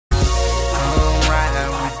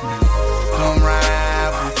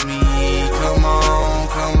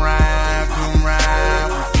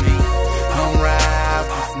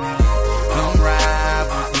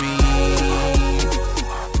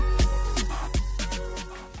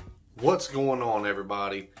What's going on,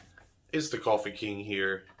 everybody? It's the Coffee King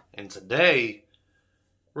here, and today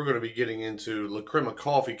we're going to be getting into Lacrema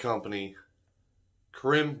Coffee Company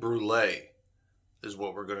Creme Brulee is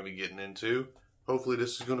what we're going to be getting into. Hopefully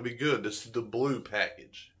this is going to be good. This is the blue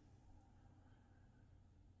package.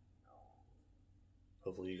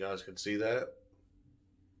 Hopefully you guys can see that.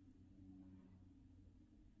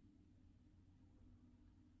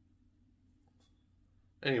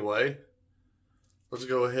 Anyway, let's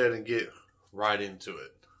go ahead and get right into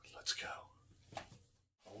it. Let's go.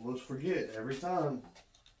 Almost forget every time.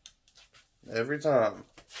 Every time.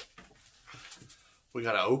 We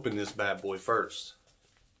gotta open this bad boy first.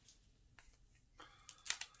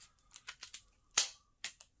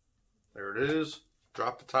 There it is.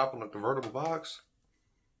 Drop the top on the convertible box.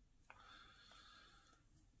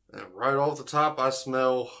 And right off the top, I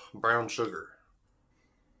smell brown sugar.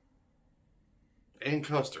 And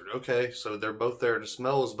custard. Okay, so they're both there. The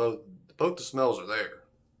smell is both the smells are there.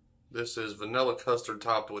 This is vanilla custard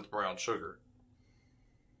topped with brown sugar.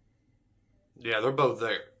 Yeah, they're both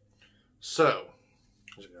there. So,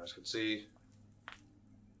 as you guys can see,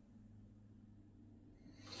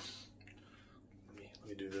 let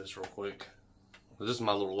me do this real quick. This is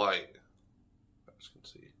my little light. You guys can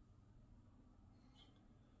see.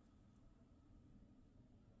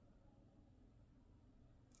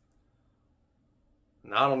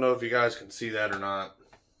 Now, I don't know if you guys can see that or not.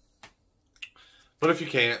 But if you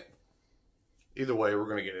can't, either way, we're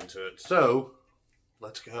going to get into it. So,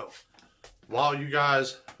 let's go. While you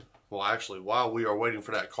guys, while we are waiting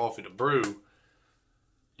for that coffee to brew,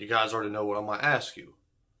 you guys already know what I'm going to ask you.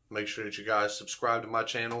 Make sure that you guys subscribe to my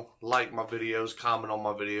channel, like my videos, comment on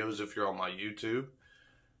my videos if you're on my YouTube.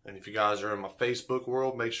 And if you guys are in my Facebook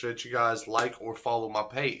world, make sure that you guys like or follow my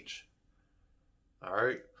page.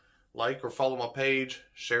 Alright? Like or follow my page,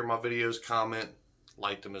 share my videos, comment,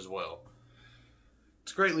 like them as well.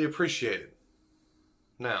 It's greatly appreciated.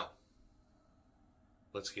 Now,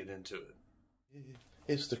 let's get into it.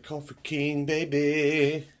 It's the Coffee King,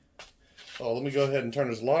 baby. Oh, let me go ahead and turn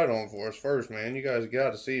this light on for us first, man. You guys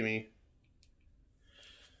got to see me.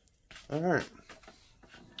 Alright.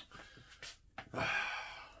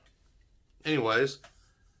 Anyways,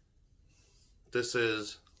 this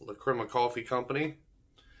is Lacrema Coffee Company.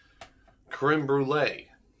 Creme Brulee.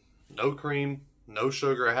 No cream, no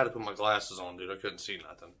sugar. I had to put my glasses on, dude. I couldn't see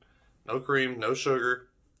nothing. No cream, no sugar.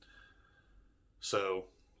 So,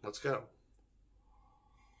 let's go.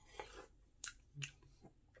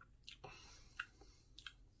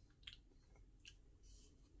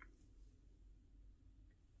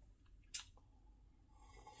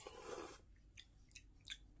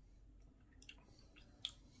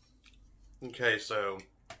 Okay, so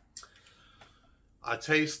I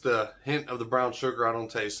taste the hint of the brown sugar. I don't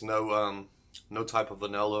taste no type of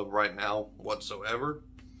vanilla right now whatsoever.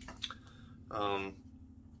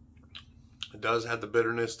 It does have the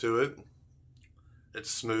bitterness to it.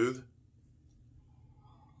 It's smooth.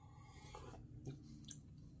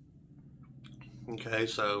 Okay,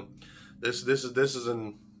 so this is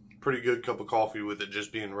a pretty good cup of coffee with it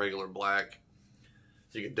just being regular black.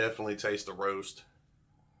 You can definitely taste the roast.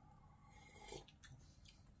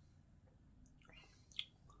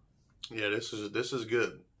 Yeah, this is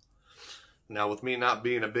good. Now, with me not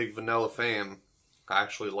being a big vanilla fan, I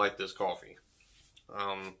actually like this coffee.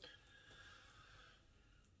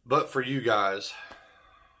 But for you guys,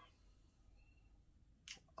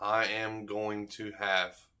 I am going to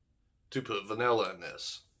have to put vanilla in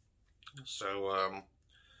this. So,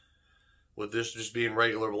 with this just being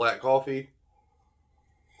regular black coffee,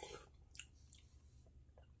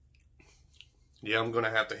 yeah, I'm going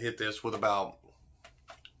to have to hit this with about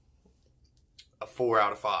a 4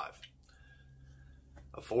 out of 5.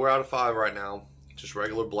 A 4 out of 5 right now. Just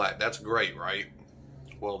regular black. That's great, right?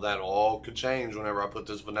 Well, that all could change whenever I put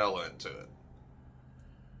this vanilla into it.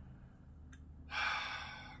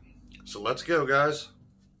 So let's go, guys.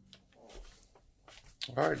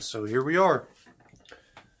 Alright, so here we are.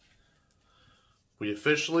 We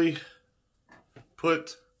officially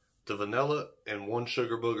put the vanilla and 1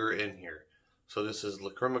 sugar booger in here. So this is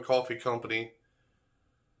Lacrema Coffee Company.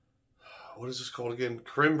 What is this called again?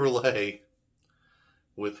 Creme Brulee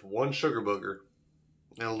with 1 sugar booger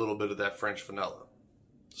and a little bit of that French vanilla.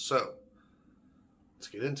 So, let's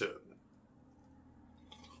get into it.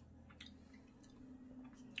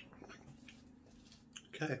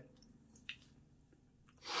 Okay.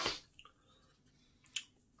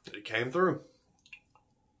 It came through.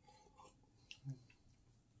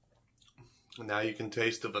 Now you can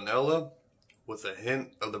taste the vanilla with a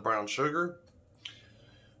hint of the brown sugar.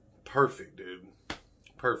 Perfect, dude.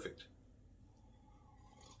 Perfect.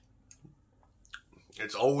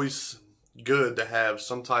 it's always good to have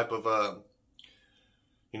some type of,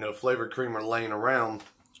 you know, flavored creamer laying around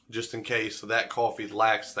just in case that coffee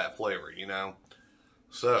lacks that flavor, you know.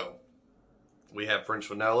 So, we have French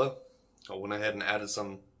vanilla. I went ahead and added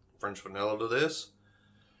some French vanilla to this,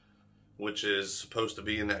 which is supposed to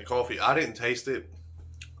be in that coffee. I didn't taste it,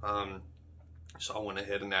 so I went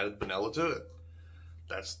ahead and added vanilla to it.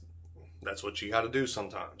 That's what you got to do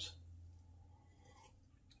sometimes.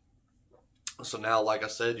 So now, like I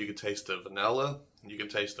said, you can taste the vanilla, you can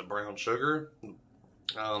taste the brown sugar.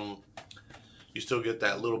 You still get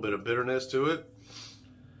that little bit of bitterness to it.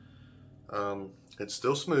 It's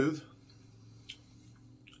still smooth.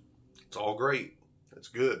 It's all great. It's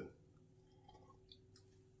good.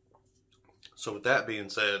 So with that being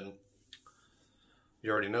said,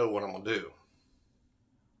 you already know what I'm going to do.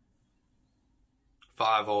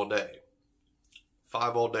 5 all day.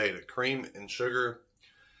 5 all day. The cream and sugar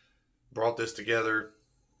brought this together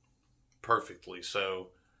perfectly. So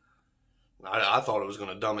I thought it was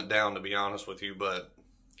going to dumb it down, to be honest with you, but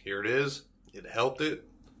here it is. It helped it.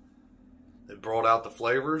 It brought out the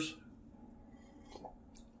flavors.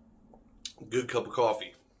 Good cup of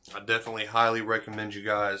coffee. I definitely highly recommend you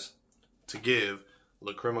guys to give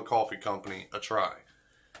Lacrema Coffee Company a try.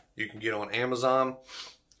 You can get on Amazon,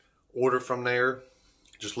 order from there.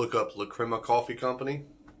 Just look up Lacrema Coffee Company.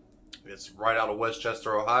 It's right out of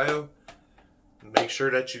Westchester, Ohio. Make sure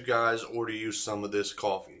that you guys order you some of this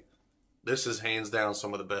coffee. This is hands down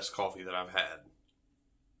some of the best coffee that I've had.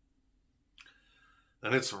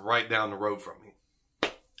 And it's right down the road from me.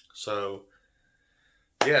 So,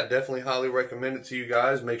 yeah, definitely highly recommend it to you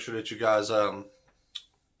guys. Make sure that you guys,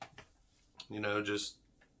 you know, just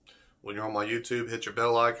when you're on my YouTube, hit your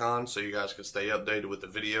bell icon so you guys can stay updated with the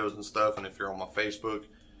videos and stuff. And if you're on my Facebook,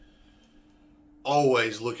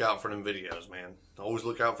 always look out for them videos, man. Always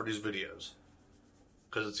look out for these videos.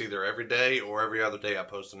 Because it's either every day or every other day I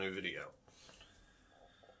post a new video.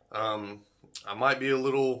 It might be a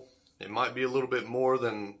little bit more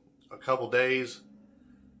than a couple days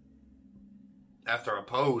after I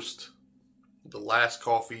post the last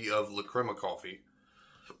coffee of Lacrema coffee,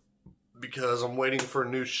 because I'm waiting for a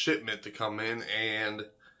new shipment to come in, and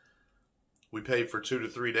we paid for 2 to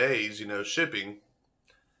 3 days, you know, shipping,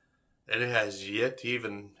 and it has yet to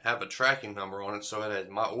even have a tracking number on it, so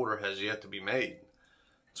my order has yet to be made.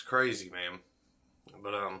 It's crazy, man.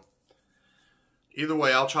 But either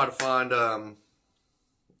way, I'll try to find a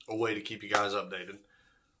way to keep you guys updated.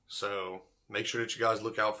 So make sure that you guys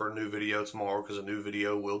look out for a new video tomorrow, because a new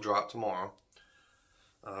video will drop tomorrow.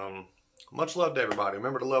 Much love to everybody.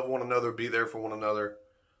 Remember to love one another, be there for one another,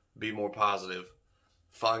 be more positive,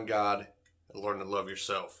 find God, and learn to love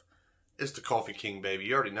yourself. It's the Coffee King, baby.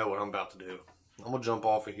 You already know what I'm about to do. I'm going to jump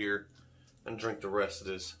off of here and drink the rest of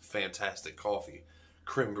this fantastic coffee.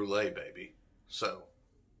 Creme Brulee, baby. So,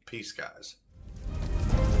 peace, guys.